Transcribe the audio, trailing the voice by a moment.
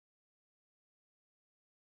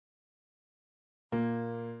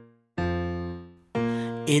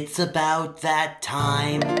It's about that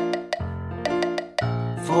time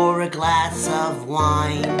for a glass of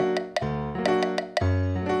wine.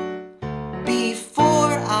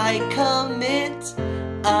 Before I commit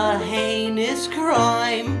a heinous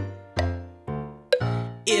crime.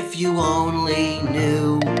 If you only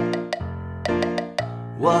knew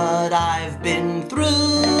what I've been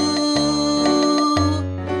through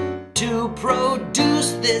to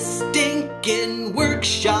produce this stinkin'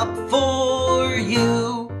 workshop for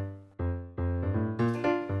you.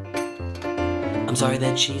 I'm sorry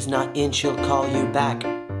that she's not in, she'll call you back.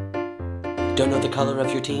 Don't know the color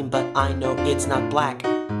of your team, but I know it's not black.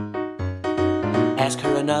 Ask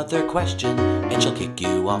her another question and she'll kick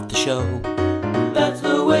you off the show. That's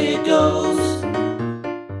the way it goes.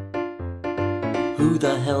 Who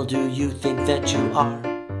the hell do you think that you are?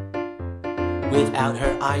 Without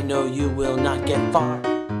her, I know you will not get far.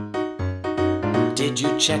 Did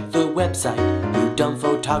you check the website, you dumb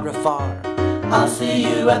photographer? I'll see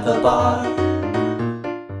you at the bar.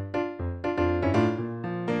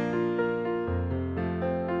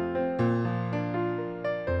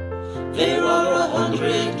 There are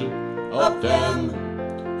 100 of them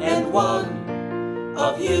and one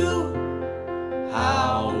of you.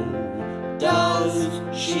 How does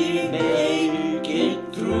she make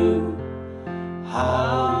it through?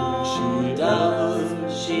 How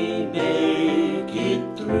does she make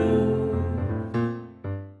it through?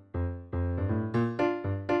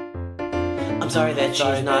 I'm sorry that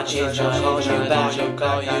she's not in, she'll call you back, she'll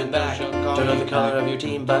call you back. Don't know the color of your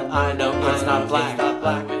team, but I know it's not black.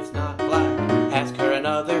 It's not black. Ask her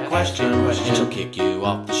another question and she'll kick you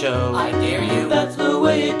off the show. I dare you. That's the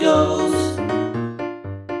way it goes.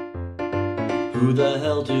 Who the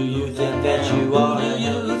hell do you think that you are? Who do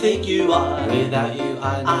you think you are? Without you,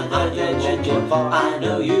 I know that you won't get far. I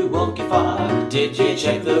know you won't get far. Did you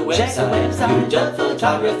check the website? You dumb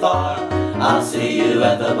photographer. I'll see you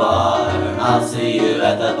at the bar. I'll see you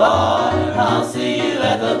at the bar. I'll see you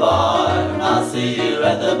at the bar. I'll see you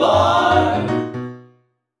at the bar.